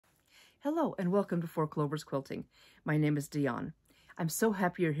Hello and welcome to Clovers Quilting. My name is Diahn. I'm so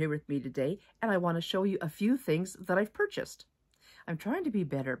happy you're here with me today, and I want to show you a few things that I've purchased. I'm trying to be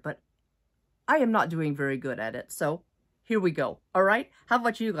better, but I am not doing very good at it, so here we go. All right? How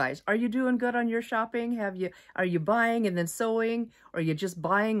about you guys? Are you doing good on your shopping? Are you buying and then sewing, or are you just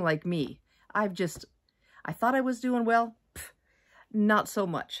buying like me? I thought I was doing well. Pff, not so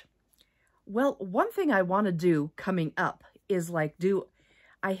much. Well, one thing I want to do coming up is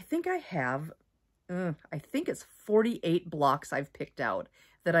I think it's 48 blocks I've picked out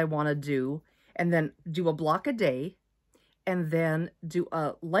that I want to do, and then do a block a day, and then do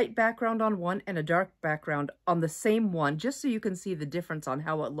a light background on one and a dark background on the same one, just so you can see the difference on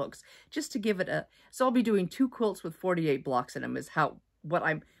how it looks, just to give it so I'll be doing 2 quilts with 48 blocks in them is what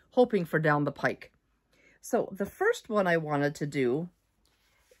I'm hoping for down the pike. So the first one I wanted to do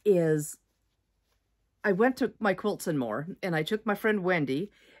is, I went to my Quilts More, and I took my friend Wendy,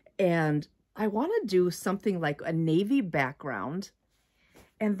 and I want to do something like a navy background,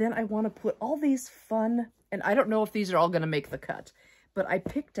 and then I want to put all these fun, and I don't know if these are all going to make the cut, but I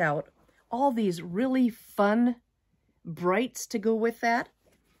picked out all these really fun brights to go with that.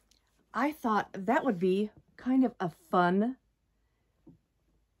 I thought that would be kind of a fun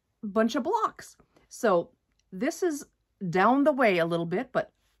bunch of blocks. So this is down the way a little bit,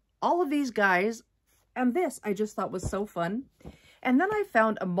 but all of these guys, and this I just thought was so fun. And then I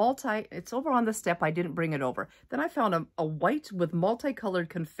found it's over on the step, I didn't bring it over. Then I found a white with multicolored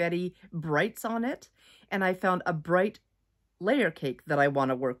confetti brights on it. And I found a bright layer cake that I want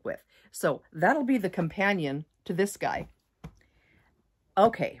to work with. So that'll be the companion to this guy.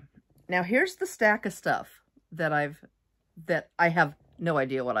 Okay, now here's the stack of stuff that I have no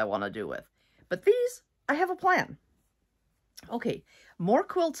idea what I want to do with. But these, I have a plan. Okay, more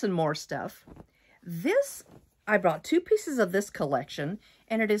Quilts and More stuff. I brought 2 pieces of this collection,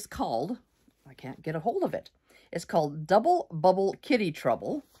 and it is called, I can't get a hold of it. It's called Double Bubble Kitty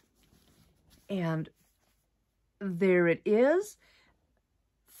Trouble. And there it is.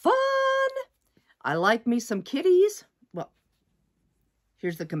 Fun! I like me some kitties. Well,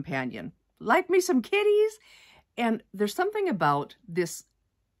 here's the companion. Like me some kitties. And there's something about this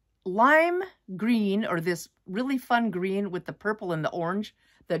lime green, or this really fun green with the purple and the orange,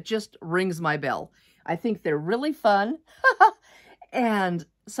 that just rings my bell. I think they're really fun. And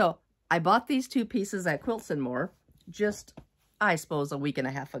so I bought these 2 pieces at Quilts More just, I suppose, a week and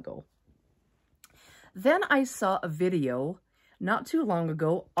a half ago. Then I saw a video not too long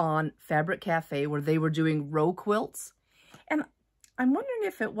ago on Fabric Cafe where they were doing row quilts. And I'm wondering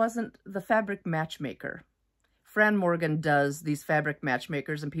if it wasn't the Fabric Matchmaker. Fran Morgan does these fabric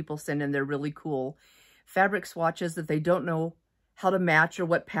matchmakers, and people send in their really cool fabric swatches that they don't know how to match or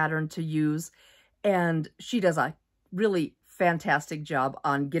what pattern to use. And she does a really fantastic job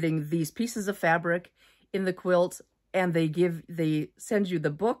on getting these pieces of fabric in the quilt, and they send you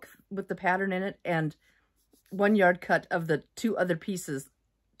the book with the pattern in it and 1 yard cut of the 2 other pieces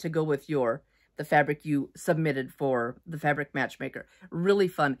to go with the fabric you submitted for the Fabric Matchmaker. Really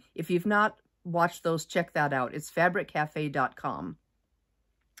fun. If you've not watched those, check that out. It's fabriccafe.com.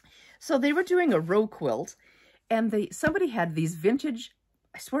 So they were doing a row quilt, and somebody had these vintage,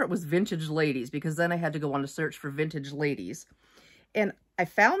 I swear it was vintage ladies, because then I had to go on a search for vintage ladies. And I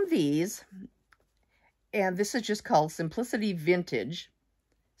found these, and this is just called Simplicity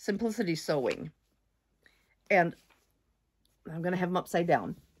Sewing. And I'm going to have them upside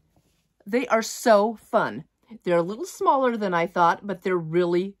down. They are so fun. They're a little smaller than I thought, but they're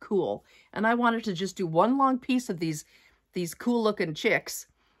really cool. And I wanted to just do one long piece of these cool looking chicks,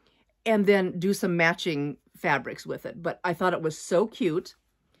 and then do some matching fabrics with it. But I thought it was so cute.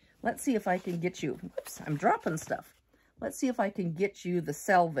 Let's see if I can get you, oops, I'm dropping stuff. Let's see if I can get you the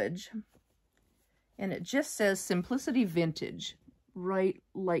selvage. And it just says Simplicity Vintage, right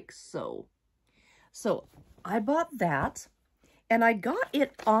like so. So I bought that, and I got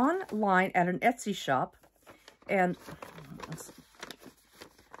it online at an Etsy shop. And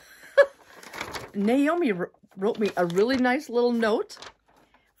Naomi wrote me a really nice little note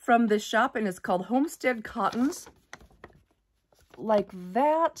from this shop, and it's called Homestead Cottons, like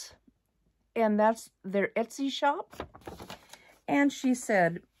that, and that's their Etsy shop. And she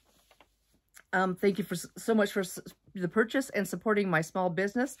said, thank you so much for the purchase and supporting my small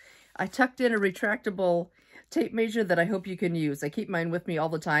business. I tucked in a retractable tape measure that I hope you can use. I keep mine with me all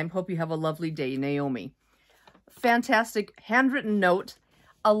the time. Hope you have a lovely day, Naomi. Fantastic handwritten note,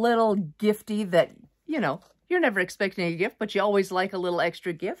 a little gifty that, you know, you're never expecting a gift, but you always like a little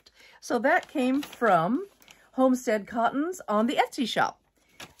extra gift. So that came from Homestead Cottons on the Etsy shop,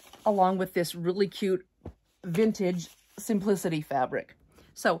 along with this really cute vintage Simplicity fabric.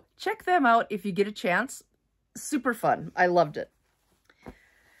 So check them out if you get a chance. Super fun. I loved it.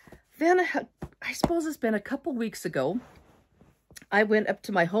 Then I suppose it's been a couple weeks ago, I went up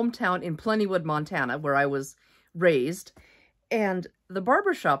to my hometown in Plentywood, Montana, where I was raised, and the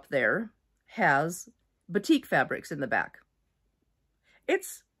barbershop there has batik fabrics in the back.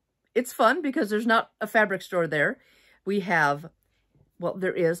 It's fun because there's not a fabric store there. We have, well,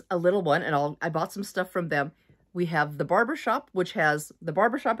 there is a little one, and I bought some stuff from them. We have the barbershop, which has the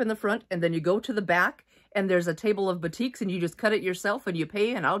barbershop in the front, and then you go to the back, and there's a table of batiks, and you just cut it yourself, and you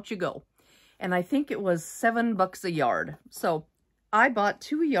pay, and out you go. And I think it was $7 a yard. So I bought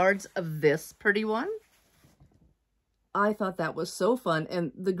 2 yards of this pretty one. I thought that was so fun,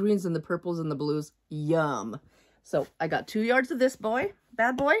 and the greens and the purples and the blues, yum. So I got 2 yards of this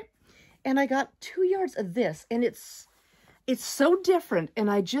bad boy, and I got 2 yards of this, and it's so different,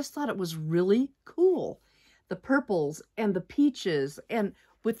 and I just thought it was really cool. The purples and the peaches, and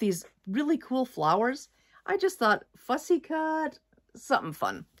with these really cool flowers, I just thought fussy cut, something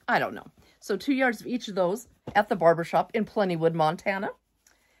fun. I don't know. So 2 yards of each of those at the barbershop in Plentywood, Montana.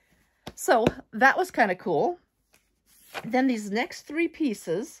 So that was kind of cool. Then these next 3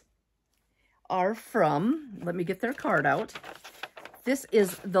 pieces are from, let me get their card out. This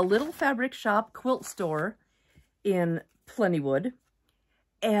is the Little Fabric Shop Quilt Store in Plentywood.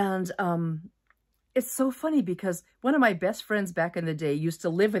 And it's so funny because one of my best friends back in the day used to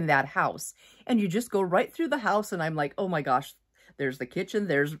live in that house. And you just go right through the house, and I'm like, oh my gosh, there's the kitchen,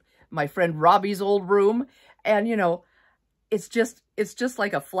 there's my friend Robbie's old room. And, you know, it's just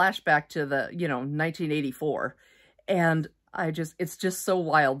like a flashback to the, 1984. And it's just so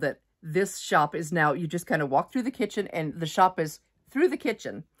wild that this shop is now, you just kind of walk through the kitchen, and the shop is through the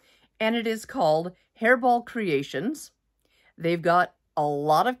kitchen. And it is called Hairball Creations. They've got a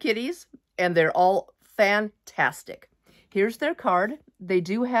lot of kitties, and they're all fantastic. Here's their card. They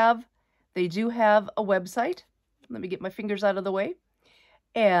do have a website. Let me get my fingers out of the way.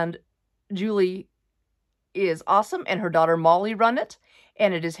 And Julie is awesome, and her daughter Molly run it.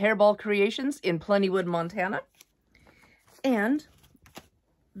 And it is Hairball Creations in Plentywood, Montana. And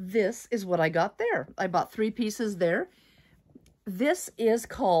this is what I got there. I bought 3 pieces there. This is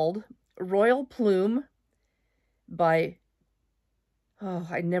called Royal Plume by, oh,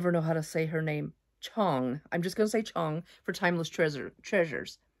 I never know how to say her name. Chong. I'm just going to say Chong for Timeless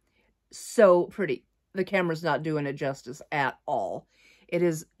Treasures. So pretty. The camera's not doing it justice at all. It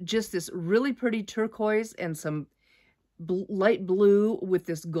is just this really pretty turquoise and some light blue with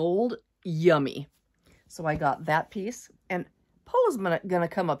this gold. Yummy. So I got that piece. And Poe's going to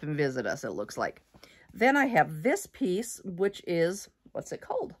come up and visit us, it looks like. Then I have this piece, which is, what's it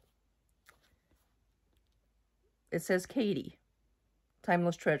called? It says Katie.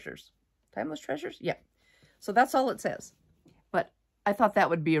 Timeless Treasures. Timeless Treasures? Yeah. So that's all it says. But I thought that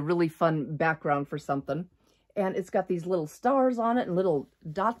would be a really fun background for something. And it's got these little stars on it and little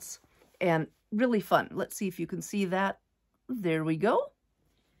dots, and really fun. Let's see if you can see that. There we go.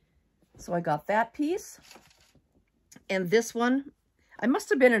 So I got that piece. And this one, I must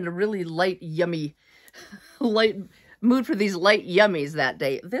have been in a really light, yummy, light mood for these light yummies that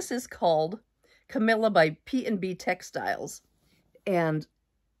day. This is called Camilla by P&B Textiles. And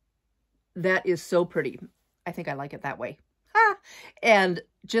that is so pretty. I think I like it that way. Ha! And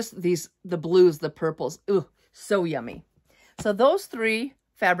just the blues, the purples. Ooh, so yummy. So those 3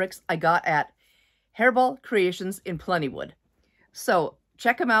 fabrics I got at Hairball Creations in Plentywood. So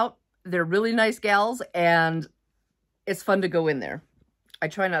check them out. They're really nice gals, and it's fun to go in there. I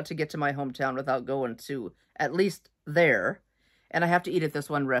try not to get to my hometown without going to at least there. And I have to eat at this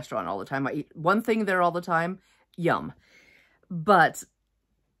one restaurant all the time. I eat one thing there all the time. Yum. But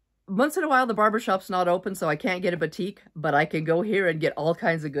once in a while, the barbershop's not open, so I can't get a batik, but I can go here and get all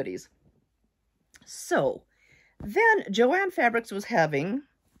kinds of goodies. So then Joann Fabrics was having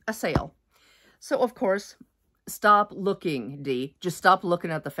a sale. So, of course, stop looking, Dee. Just stop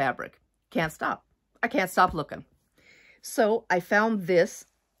looking at the fabric. Can't stop. I can't stop looking. So I found this.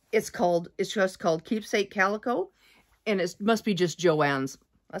 It's just called Keepsake Calico, and it must be just Joann's.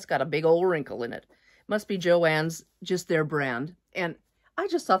 That's got a big old wrinkle in it. Must be Joann's, just their brand. And I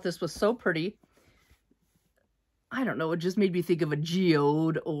just thought this was so pretty. I don't know, it just made me think of a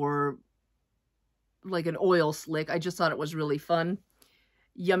geode or like an oil slick. I just thought it was really fun.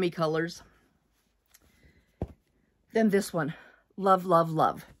 Yummy colors. Then this one, Love, Love,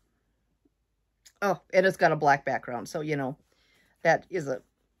 Love. Oh, and it's got a black background, so you know,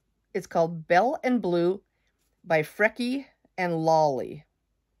 it's called Belle and Blue by Frecky and Lolly.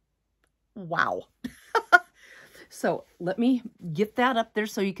 Wow. So let me get that up there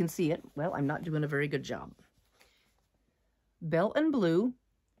so you can see it. Well, I'm not doing a very good job. Belle and Blue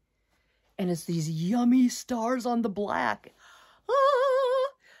and it's these yummy stars on the black.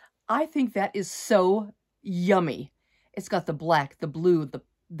 Ah, I think that is so yummy. It's got the black, the blue,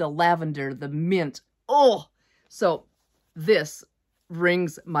 the lavender, the mint. Oh, so this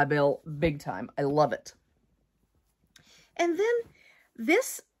rings my bell big time. I love it. And then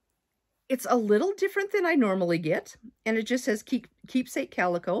this, it's a little different than I normally get, and it just says keepsake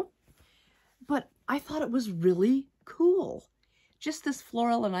calico, but I thought it was really cool. Just this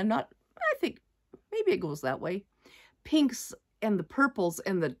floral, and I think maybe it goes that way. Pinks and the purples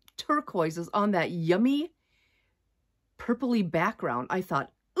and the turquoises on that yummy purpley background. I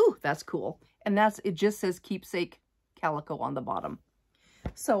thought, ooh, that's cool. And it just says keepsake calico on the bottom.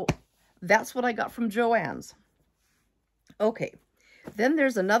 So that's what I got from Joann's. Okay, then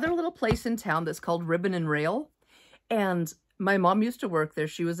there's another little place in town that's called Ribbon and Rail. And my mom used to work there.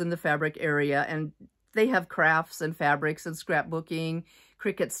 She was in the fabric area, and they have crafts and fabrics and scrapbooking,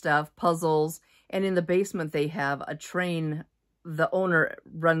 Cricut stuff, puzzles. And in the basement, they have a train. The owner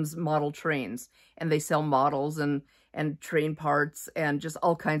runs model trains, and they sell models and train parts and just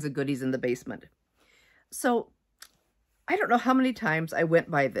all kinds of goodies in the basement. So I don't know how many times I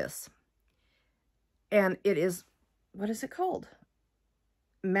went by this. And it is, what is it called?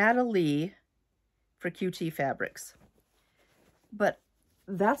 Madalee for QT Fabrics. But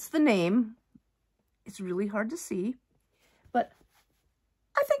that's the name. It's really hard to see, but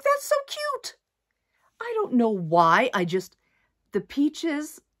I think that's so cute. I don't know why. The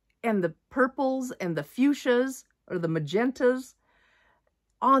peaches and the purples and the fuchsias or the magentas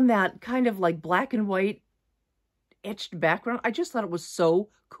on that kind of like black and white etched background. I just thought it was so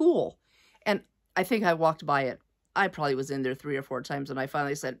cool. And I think I walked by it. I probably was in there 3 or 4 times, and I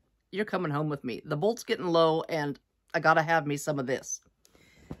finally said, you're coming home with me. The bolt's getting low, and I gotta have me some of this.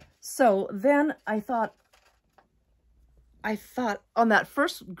 So then I thought on that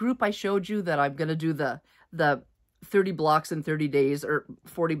first group I showed you that I'm gonna do the 30 blocks in 30 days or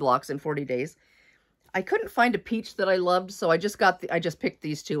 40 blocks in 40 days. I couldn't find a peach that I loved, so I just picked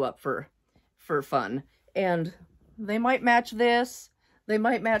these 2 up for fun. And they might match this. They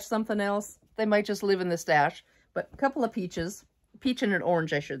might match something else. They might just live in the stash. But a couple of peaches. Peach and an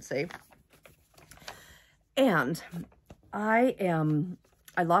orange, I should say. And I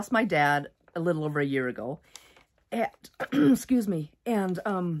lost my dad a little over a year ago. And, excuse me. And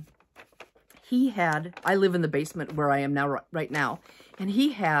I live in the basement where I am now, right now. And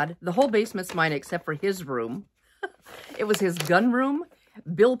he had, the whole basement's mine except for his room. It was his gun room,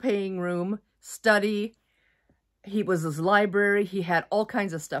 bill-paying room, study. It was his library. He had all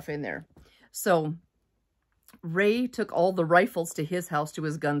kinds of stuff in there. So Ray took all the rifles to his house, to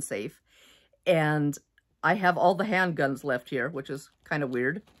his gun safe. And I have all the handguns left here, which is kind of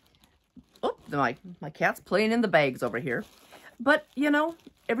weird. Oh, my cat's playing in the bags over here. But, you know,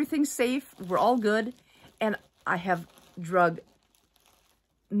 everything's safe. We're all good. And I have drug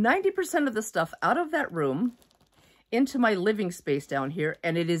 90% of the stuff out of that room into my living space down here,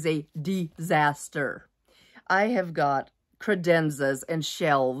 and it is a disaster. I have got credenzas and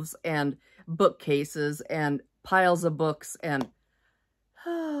shelves and bookcases and piles of books and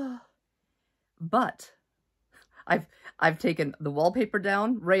but I've taken the wallpaper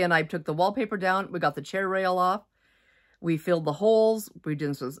down. Ray and I took the wallpaper down. We got the chair rail off. We filled the holes. We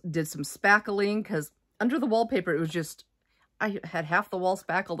did some spackling, because under the wallpaper it was just, I had half the wall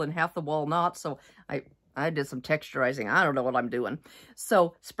spackled and half the wall not, so I did some texturizing. I don't know what I'm doing.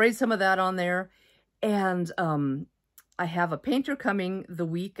 So sprayed some of that on there. And I have a painter coming the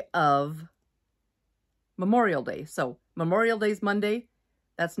week of Memorial Day. So Memorial Day's Monday.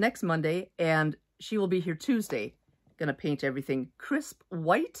 That's next Monday. And she will be here Tuesday. Gonna paint everything crisp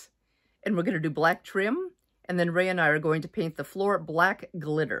white. And we're gonna do black trim. And then Ray and I are going to paint the floor black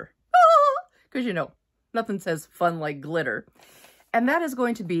glitter. Because, you know, nothing says fun like glitter. And that is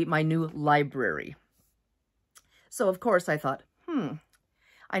going to be my new library. So, of course, I thought,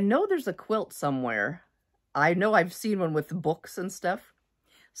 I know there's a quilt somewhere. I know I've seen one with books and stuff.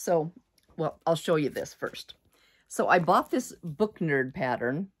 So, well, I'll show you this first. So I bought this book nerd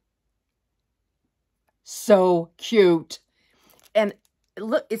pattern. So cute. And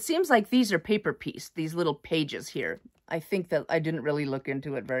look, it seems like these are paper piece, these little pages here. I think that I didn't really look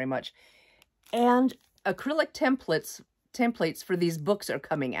into it very much. And acrylic templates for these books are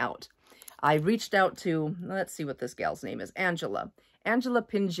coming out. I reached out to, let's see what this gal's name is, Angela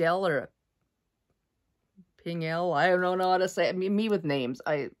Pingel, or Pingel, I don't know how to say it. Me with names,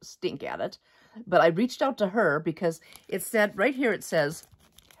 I stink at it. But I reached out to her because it said, right here it says,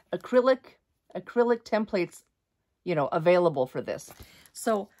 acrylic templates, you know, available for this.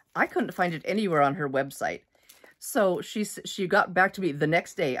 So I couldn't find it anywhere on her website. So she got back to me the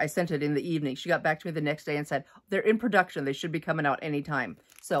next day. I sent it in the evening. She got back to me the next day and said, they're in production. They should be coming out anytime.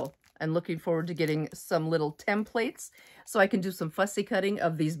 So I'm looking forward to getting some little templates so I can do some fussy cutting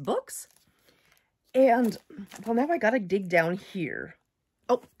of these books. And, well, now I got to dig down here.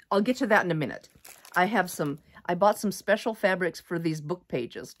 Oh, I'll get to that in a minute. I bought some special fabrics for these book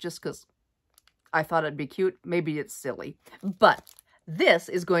pages just because I thought it'd be cute. Maybe it's silly. But this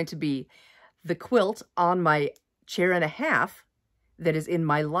is going to be the quilt on my chair and a half that is in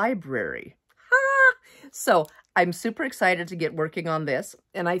my library. Ha! So I'm super excited to get working on this.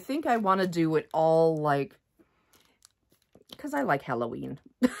 And I think I want to do it all like, because I like Halloween.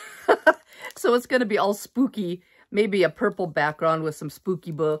 So it's going to be all spooky, maybe a purple background with some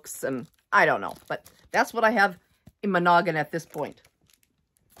spooky books, and I don't know. But that's what I have in my noggin at this point.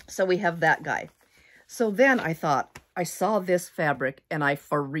 So we have that guy. So then I thought, I saw this fabric and I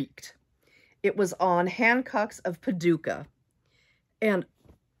freaked. It was on Hancock's of Paducah. And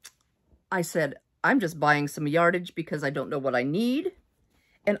I said, I'm just buying some yardage because I don't know what I need.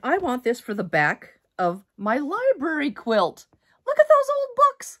 And I want this for the back of my library quilt. Look at those old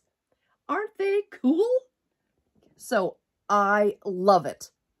books. Aren't they cool? So I love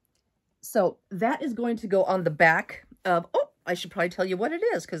it. So that is going to go on the back of, oh, I should probably tell you what it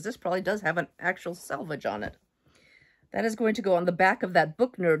is because this probably does have an actual selvage on it. That is going to go on the back of that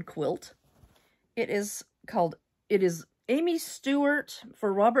Book Nerd quilt. It is Amy Stewart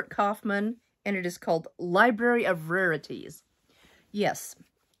for Robert Kaufman, and it is called Library of Rarities. Yes,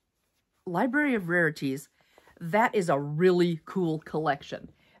 Library of Rarities. That is a really cool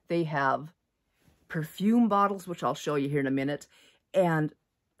collection. They have perfume bottles, which I'll show you here in a minute, and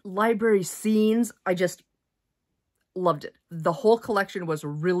library scenes. I just loved it. The whole collection was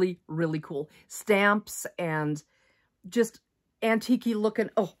really, really cool. Stamps and just antique-y looking.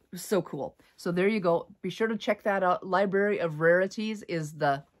 Oh, so cool. So there you go. Be sure to check that out. Library of Rarities is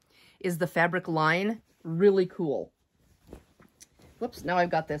the fabric line. Really cool. Whoops, now I've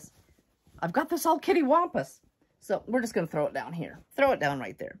got this all kittywampus. So we're just going to throw it down here. Throw it down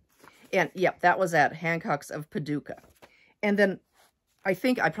right there. And yep, that was at Hancock's of Paducah. And then I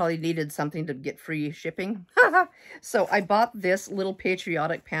think I probably needed something to get free shipping. So I bought this little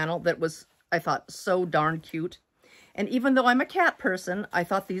patriotic panel that was, I thought, so darn cute. And even though I'm a cat person, I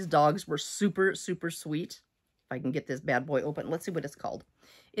thought these dogs were super, super sweet. If I can get this bad boy open. Let's see what it's called.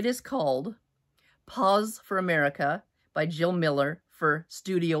 It is called Paws for America by Jill Miller for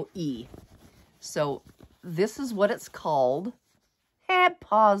Studio E. So this is what it's called.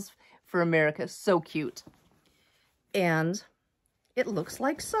 Paws for America. So cute. And it looks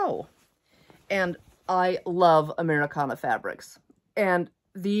like so. And I love Americana fabrics. And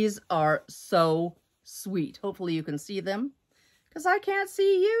these are so sweet. Hopefully you can see them because I can't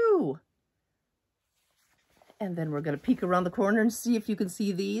see you. And then we're going to peek around the corner and see if you can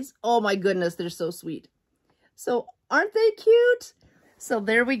see these. Oh my goodness, they're so sweet. So aren't they cute? So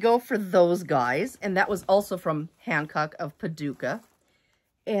there we go for those guys. And that was also from Hancock of Paducah.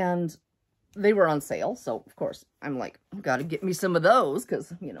 And they were on sale. So of course I'm like, got to get me some of those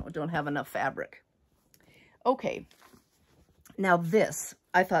because, you know, don't have enough fabric. Okay. Now this,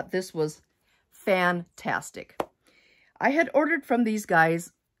 I thought this was fantastic. I had ordered from these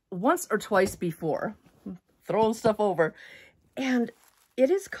guys once or twice before. Throw stuff over. And it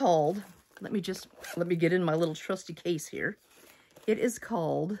is called, let me get in my little trusty case here. It is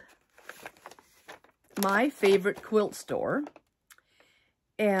called My Favorite Quilt Store.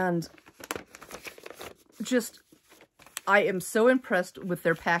 And just, I am so impressed with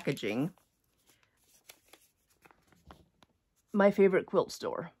their packaging. My Favorite Quilt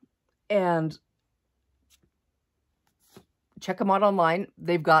Store. And check them out online.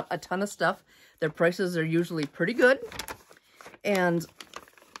 They've got a ton of stuff. Their prices are usually pretty good. And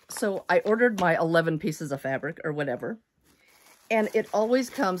so I ordered my 11 pieces of fabric or whatever. And it always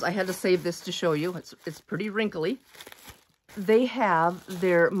comes, I had to save this to show you. It's pretty wrinkly. They have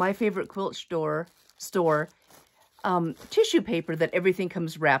their My Favorite Quilt Store tissue paper that everything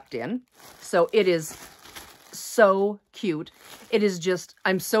comes wrapped in. So it is so cute. It is just,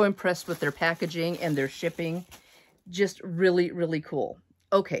 I'm so impressed with their packaging and their shipping. Just really, really cool.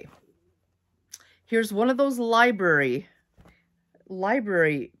 Okay. Here's one of those library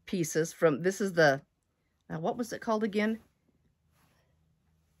pieces from, this is the, now what was it called again?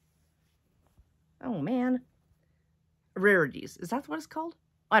 Oh man. Rarities. Is that what it's called?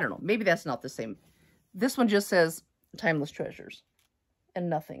 I don't know. Maybe that's not the same. This one just says Timeless Treasures and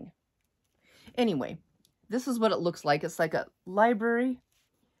nothing. Anyway, this is what it looks like. It's like a library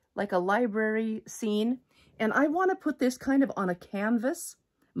scene. And I want to put this kind of on a canvas,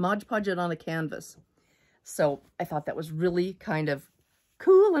 Mod Podge it on a canvas. So I thought that was really kind of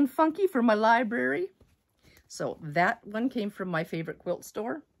cool and funky for my library. So that one came from my favorite quilt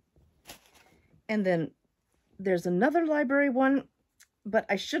store. And then there's another library one, but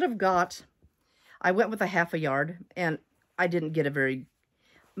I should have got, I went with a half a yard and I didn't get a very,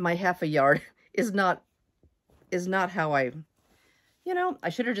 my half a yard is not how I, you know, I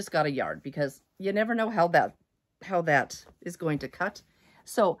should have just got a yard because you never know how that is going to cut.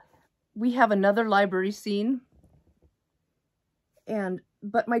 So we have another library scene,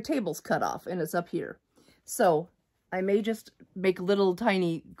 but my table's cut off and it's up here. So I may just make little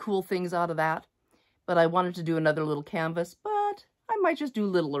tiny cool things out of that, but I wanted to do another little canvas, but I might just do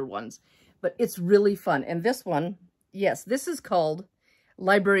littler ones. But it's really fun. And this one, yes, this is called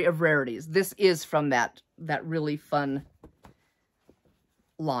Library of Rarities. This is from that really fun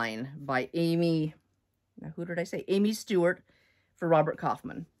line by Amy, now who did I say? Amy Stewart for Robert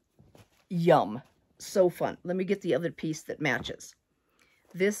Kaufman. Yum. So fun. Let me get the other piece that matches.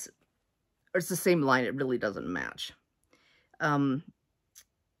 This, or it's the same line, it really doesn't match. Oh,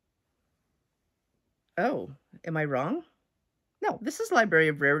 am I wrong? No, this is Library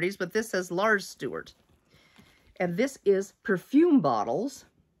of Rarities, but this says Lars Stewart. And this is perfume bottles.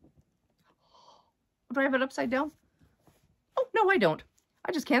 Do I have it upside down? Oh, no, I don't.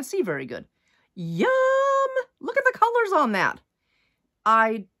 I just can't see very good. Yum! Look at the colors on that.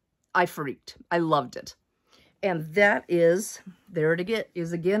 I freaked. I loved it. And that is, there it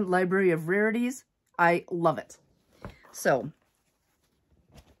is again, Library of Rarities. I love it. So,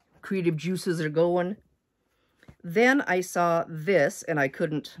 creative juices are going. Then I saw this, and I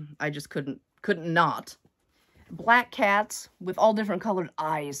just couldn't not. Black cats with all different colored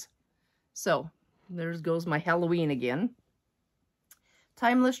eyes. So, there goes my Halloween again.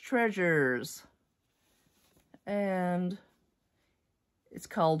 Timeless Treasures. And it's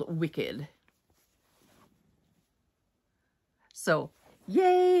called Wicked. So,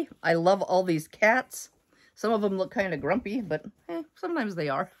 yay! I love all these cats. Some of them look kind of grumpy, but sometimes they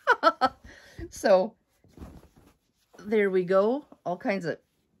are. So, there we go. All kinds of...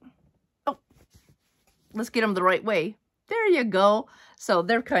 Oh, let's get them the right way. There you go. So,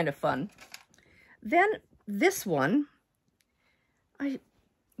 they're kind of fun. Then, this one,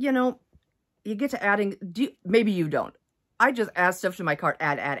 you know, you get to adding... maybe you don't. I just add stuff to my cart.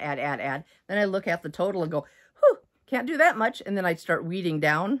 Add. Then I look at the total and go, whew, can't do that much. And then I start weeding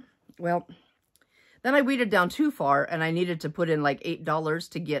down. Well, then I weeded down too far, and I needed to put in like $8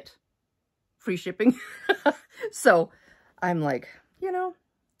 to get free shipping. So I'm like, you know,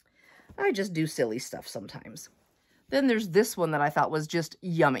 I just do silly stuff sometimes. Then there's this one that I thought was just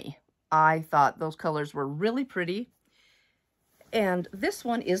yummy. I thought those colors were really pretty. And this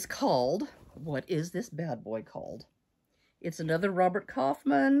one is called, what is this bad boy called? It's another Robert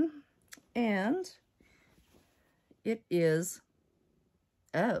Kaufman, and it is,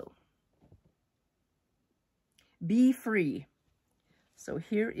 oh, Be Free. So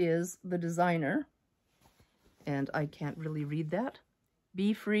here is the designer, and I can't really read that.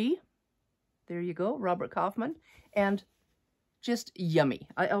 Be Free. There you go, Robert Kaufman. And just yummy.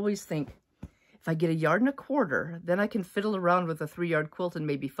 I always think, if I get 1.25 yards, then I can fiddle around with a 3-yard quilt and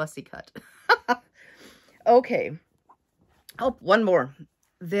maybe fussy cut. Okay. Oh, one more.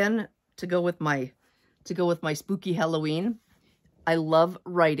 Then to go with my spooky Halloween, I love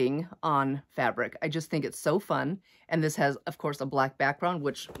writing on fabric. I just think it's so fun. And this has, of course, a black background,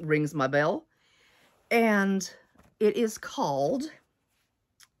 which rings my bell. And it is called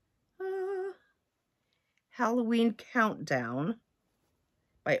Halloween Countdown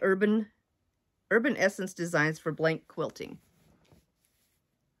by Urban Essence Designs for Blank Quilting.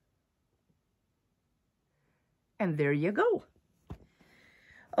 And there you go.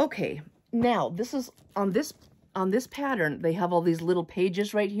 Okay, now this is on this pattern, they have all these little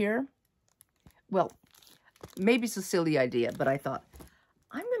pages right here. Well, maybe it's a silly idea, but I thought,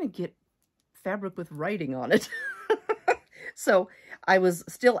 I'm going to get fabric with writing on it. So I was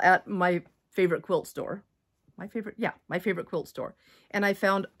still at my favorite quilt store. My favorite quilt store. And I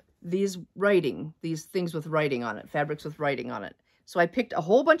found these things with writing on it, fabrics with writing on it. So I picked a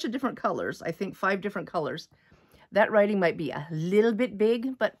whole bunch of different colors, I think 5 different colors. That writing might be a little bit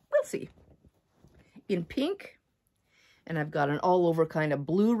big, but we'll see. In pink, and I've got an all over kind of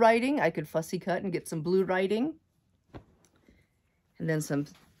blue writing. I could fussy cut and get some blue writing. And then some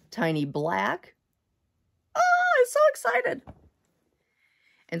tiny black. Oh, I'm so excited.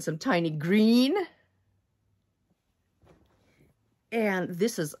 And some tiny green. And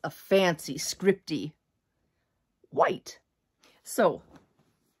this is a fancy, scripty white. So,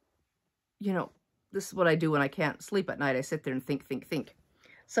 you know, this is what I do when I can't sleep at night. I sit there and think.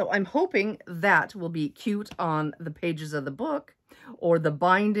 So I'm hoping that will be cute on the pages of the book or the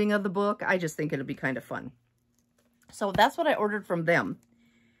binding of the book. I just think it'll be kind of fun. So that's what I ordered from them.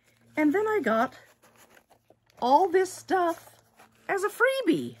 And then I got all this stuff as a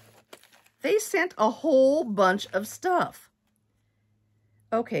freebie. They sent a whole bunch of stuff.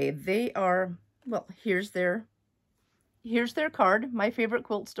 Okay, they are, well, here's their card, my favorite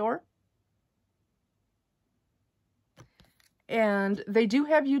quilt store. And they do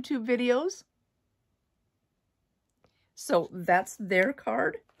have YouTube videos. So that's their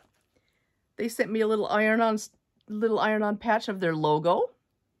card. They sent me a little iron-on patch of their logo.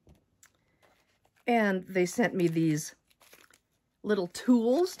 And they sent me these little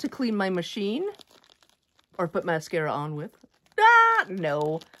tools to clean my machine or put mascara on with. Ah,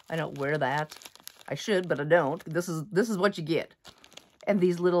 no, I don't wear that. I should, but I don't. This is what you get. And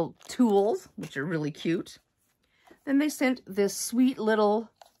these little tools, which are really cute. Then they sent this sweet little,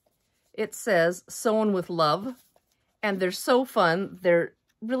 it says, Sewn with Love. And they're so fun. They're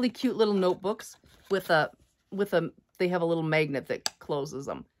really cute little notebooks with they have a little magnet that closes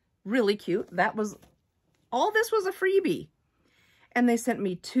them. Really cute. All this was a freebie. And they sent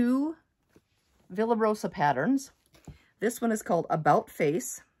me 2 Villa Rosa patterns. This one is called About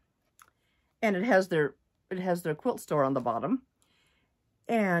Face. And it has their quilt store on the bottom.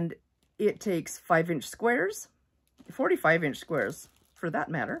 And it takes 5-inch squares, 45-inch squares for that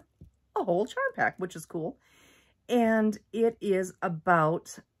matter, a whole charm pack, which is cool. And it is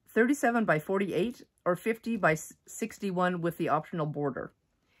about 37 by 48 or 50 by 61 with the optional border.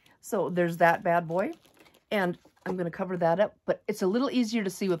 So there's that bad boy. And I'm going to cover that up, but it's a little easier to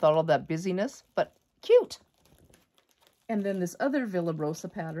see with all of that busyness, but cute. And then this other Villa Rosa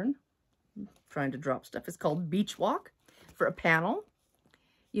pattern, I'm trying to drop stuff, it's called Beach Walk for a panel.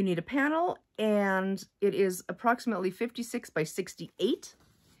 You need a panel, and it is approximately 56 by 68,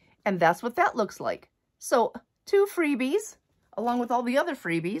 and that's what that looks like. So 2 freebies, along with all the other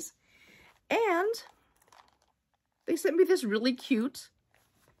freebies, and they sent me this really cute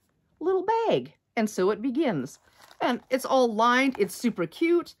little bag, and so it begins. And it's all lined, it's super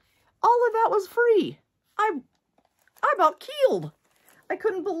cute. All of that was free. I about keeled. I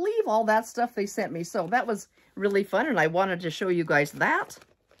couldn't believe all that stuff they sent me, so that was really fun, and I wanted to show you guys that.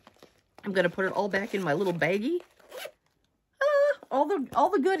 I'm going to put it all back in my little baggie. All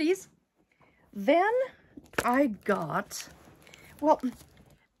the goodies. Then I got, well,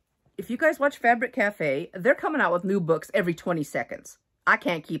 if you guys watch Fabric Cafe, they're coming out with new books every 20 seconds. I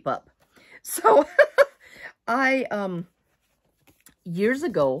can't keep up. So years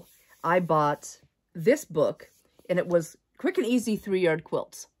ago, I bought this book, and it was Quick and Easy 3-Yard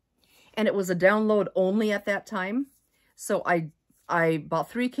Quilts. And it was a download only at that time. So I bought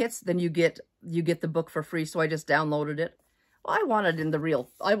 3 kits, then you get the book for free, so I just downloaded it. Well, I want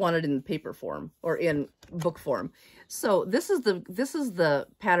it in paper form or in book form. So this is the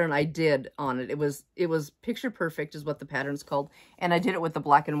pattern I did on it. It was Picture Perfect is what the pattern's called, and I did it with the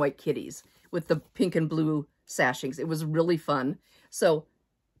black and white kitties with the pink and blue sashings. It was really fun. So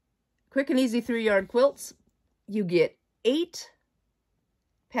Quick and Easy 3-Yard Quilts, you get 8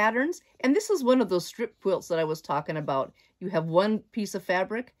 patterns, and this is one of those strip quilts that I was talking about. You have one piece of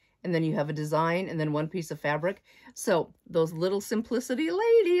fabric, and then you have a design, and then one piece of fabric. So those little simplicity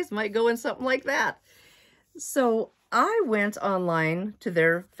ladies might go in something like that. So I went online to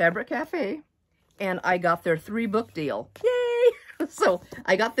their Fabric Cafe, and I got their 3-book deal. Yay! So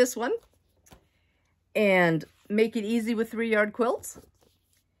I got this one, and Make It Easy with 3-Yard Quilts.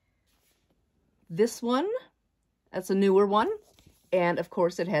 This one, that's a newer one. And of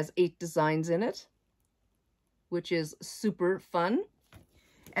course it has 8 designs in it, which is super fun.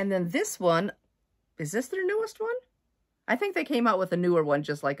 And then this one, is this their newest one? I think they came out with a newer one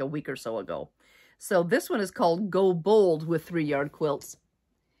just like a week or so ago. So this one is called Go Bold with 3-Yard Quilts.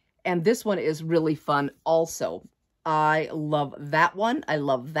 And this one is really fun also. I love that one. I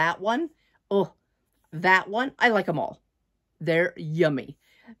love that one. Oh, that one. I like them all. They're yummy.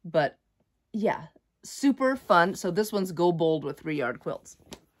 But yeah, super fun. So this one's Go Bold with 3-Yard Quilts.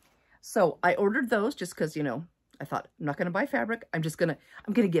 So I ordered those just because, you know, I thought, I'm not going to buy fabric. I'm going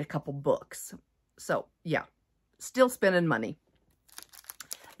to get a couple books. So yeah, still spending money.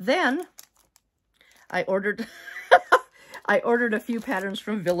 Then I ordered, I ordered a few patterns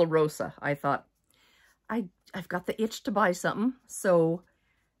from Villa Rosa. I thought, I've got the itch to buy something. So,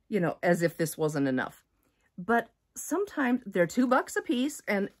 you know, as if this wasn't enough. But sometimes they're $2 a piece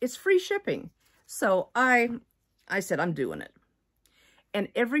and it's free shipping. So I said, I'm doing it. And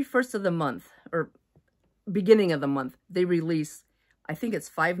every first of the month, or beginning of the month, they release, I think it's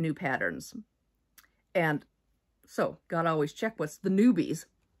 5 new patterns. And so, gotta always check what's the newbies.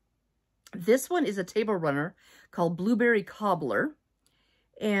 This one is a table runner called Blueberry Cobbler.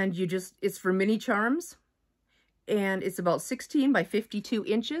 And it's for mini charms. And it's about 16 by 52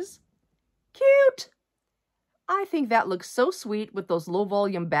 inches. Cute! I think that looks so sweet with those low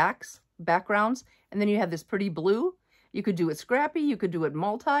volume backgrounds. And then you have this pretty blue. You could do it scrappy, you could do it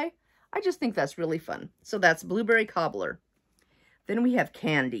multi. I just think that's really fun. So that's Blueberry Cobbler. Then we have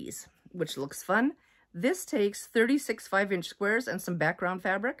Candies, which looks fun. This takes 36 5-inch squares and some background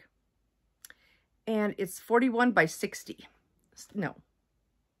fabric. And it's 41 by 60. No,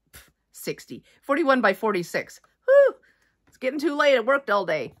 60. 41 by 46. Whew! It's getting too late. I worked all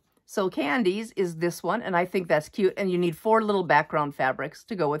day. So Candies is this one, and I think that's cute. And you need 4 little background fabrics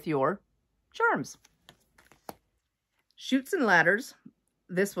to go with your charms. Chutes and Ladders.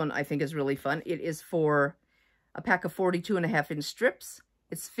 This one I think is really fun. It is for a pack of 42.5-inch strips.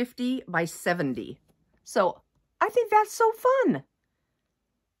 It's 50 by 70. So I think that's so fun.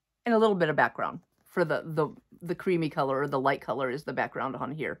 And a little bit of background for the creamy color, or the light color is the background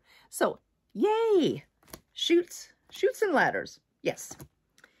on here. So yay! Chutes and Ladders. Yes.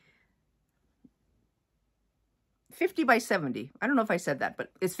 50 by 70. I don't know if I said that,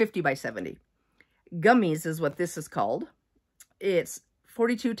 but it's 50 by 70. Gummies is what this is called. It's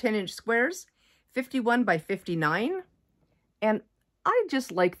 42 10-inch squares, 51 by 59. And I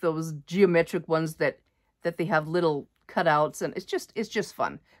just like those geometric ones that they have little cutouts, and it's just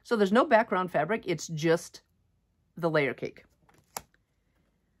fun. So there's no background fabric, it's just the layer cake.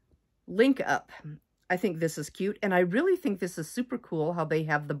 Link Up. I think this is cute, and I really think this is super cool how they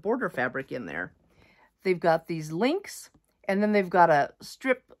have the border fabric in there. They've got these links, and then they've got a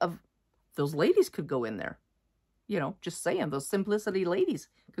strip of, those ladies could go in there. You know, just saying, those Simplicity ladies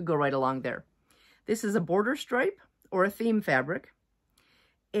could go right along there. This is a border stripe or a theme fabric.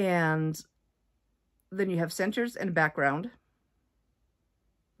 And then you have centers and background.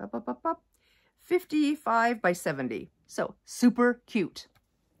 55 by 70. So super cute.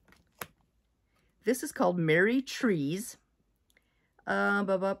 This is called Merry Trees.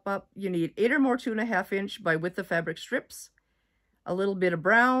 You need 8 or more 2.5-inch by width of fabric strips, a little bit of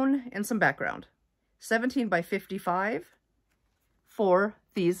brown, and some background. 17 by 55 for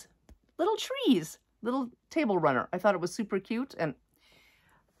these little trees, little table runner. I thought it was super cute, and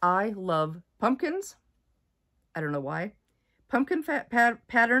I love pumpkins. I don't know why. Pumpkin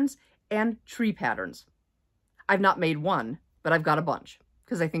patterns and tree patterns. I've not made one, but I've got a bunch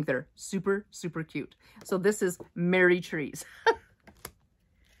because I think they're super, super cute. So this is Merry Trees.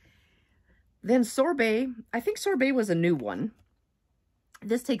 Then Sorbet. I think Sorbet was a new one.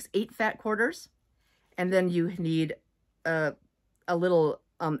 This takes 8 fat quarters, and then you need a little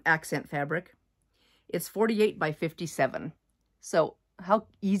accent fabric. It's 48 by 57. So how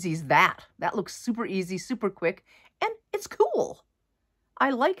easy is that? That looks super easy, super quick, and it's cool.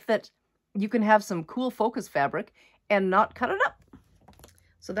 I like that you can have some cool focus fabric and not cut it up.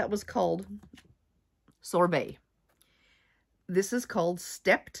 So that was called Sorbet. This is called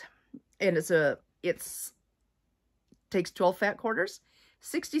Stepped, and it's takes 12 fat quarters,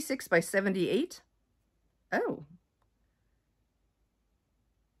 66 by 78. Oh.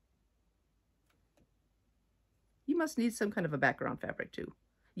 You must need some kind of a background fabric too.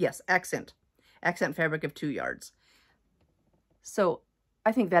 Yes, accent fabric of 2 yards. So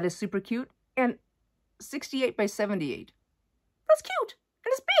I think that is super cute. And 68 by 78. That's cute.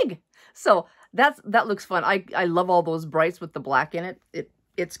 And it's big. So that looks fun. I love all those brights with the black in it.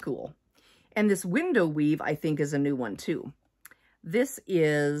 It's cool. And this window weave, I think, is a new one too. This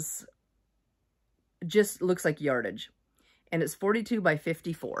is just looks like yardage. And it's 42 by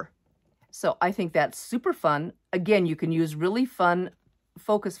 54. So I think that's super fun. Again, you can use really fun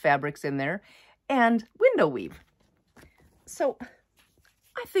focus fabrics in there and window weave. So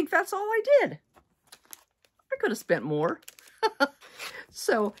I think that's all I did. I could have spent more.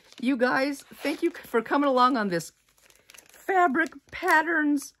 So you guys, thank you for coming along on this fabric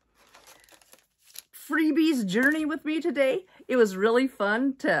patterns freebies journey with me today. It was really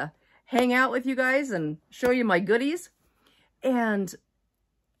fun to hang out with you guys and show you my goodies. And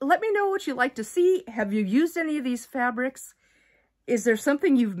let me know what you like to see. Have you used any of these fabrics? Is there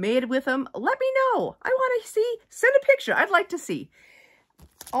something you've made with them? Let me know. I want to see. Send a picture. I'd like to see.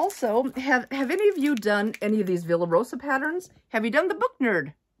 Also, have any of you done any of these Villa Rosa patterns? Have you done the Book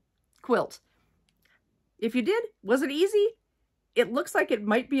Nerd quilt? If you did, was it easy? It looks like it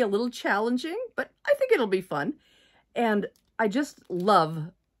might be a little challenging, but I think it'll be fun. And I just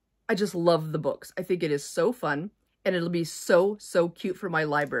love the books. I think it is so fun, and it'll be so, so cute for my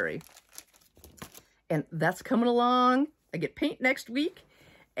library. And that's coming along. I get paint next week,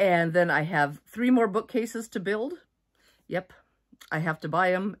 and then I have 3 more bookcases to build. Yep, I have to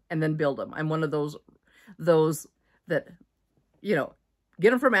buy them and then build them. I'm one of those that, you know,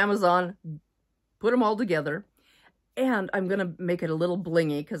 get them from Amazon, put them all together, and I'm going to make it a little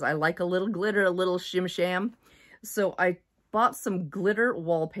blingy because I like a little glitter, a little shim-sham. So I bought some glitter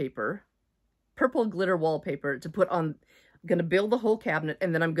wallpaper, purple glitter wallpaper to put on. I'm going to build the whole cabinet,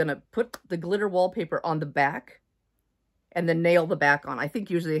 and then I'm going to put the glitter wallpaper on the back and then nail the back on. I think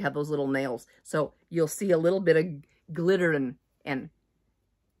usually they have those little nails. So you'll see a little bit of glitter and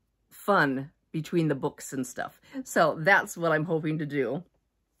fun between the books and stuff. So that's what I'm hoping to do.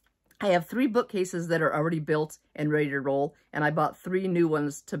 I have 3 bookcases that are already built and ready to roll, and I bought 3 new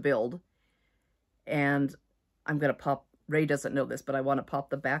ones to build. And I'm going to pop, Ray doesn't know this, but I want to pop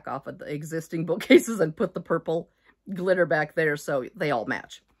the back off of the existing bookcases and put the purple glitter back there so they all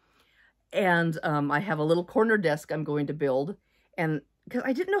match. And I have a little corner desk I'm going to build, and because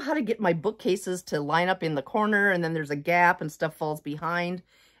I didn't know how to get my bookcases to line up in the corner, and then there's a gap and stuff falls behind,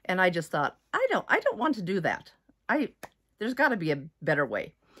 and I just thought, I don't want to do that. There's got to be a better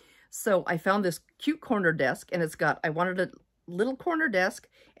way. So I found this cute corner desk, and I wanted a little corner desk,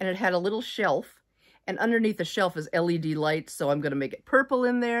 and it had a little shelf, and underneath the shelf is LED lights, so I'm going to make it purple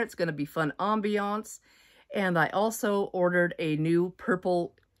in there. It's going to be fun ambiance. And I also ordered a new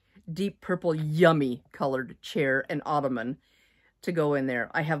purple, deep purple, yummy colored chair and ottoman to go in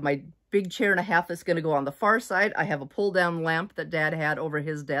there. I have my big chair and a half that's going to go on the far side. I have a pull-down lamp that Dad had over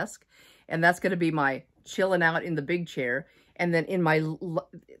his desk, and that's going to be my chilling out in the big chair. And then in my,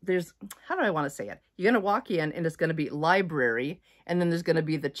 how do I want to say it? You're going to walk in and it's going to be library. And then there's going to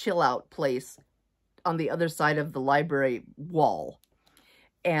be the chill out place on the other side of the library wall.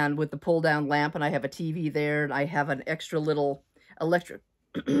 And with the pull down lamp, and I have a TV there, and I have an extra little electric,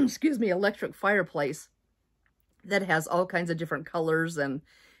 electric fireplace that has all kinds of different colors, and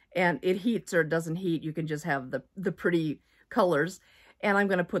it heats or it doesn't heat. You can just have the pretty colors. And I'm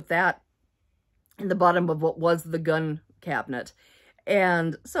going to put that in the bottom of what was the gun cabinet.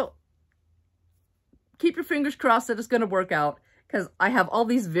 And so keep your fingers crossed that it's going to work out, because I have all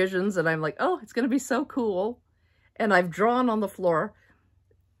these visions and I'm like, oh, it's going to be so cool. And I've drawn on the floor.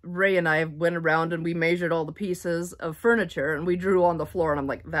 Ray and I went around and we measured all the pieces of furniture and we drew on the floor, and I'm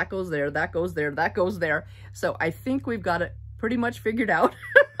like, that goes there, that goes there, that goes there. So I think we've got it pretty much figured out.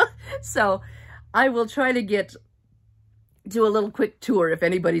 So I will try to do a little quick tour if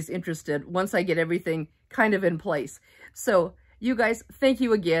anybody's interested once I get everything kind of in place. So you guys, thank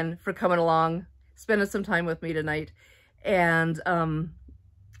you again for coming along, spending some time with me tonight. And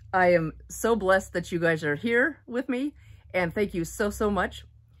I am so blessed that you guys are here with me, and thank you so, so much.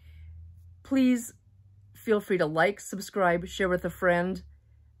 Please feel free to like, subscribe, share with a friend,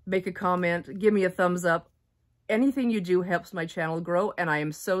 make a comment, give me a thumbs up. Anything you do helps my channel grow, and I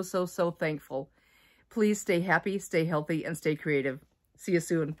am so, so, so thankful. Please stay happy, stay healthy, and stay creative. See you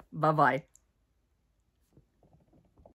soon. Bye-bye.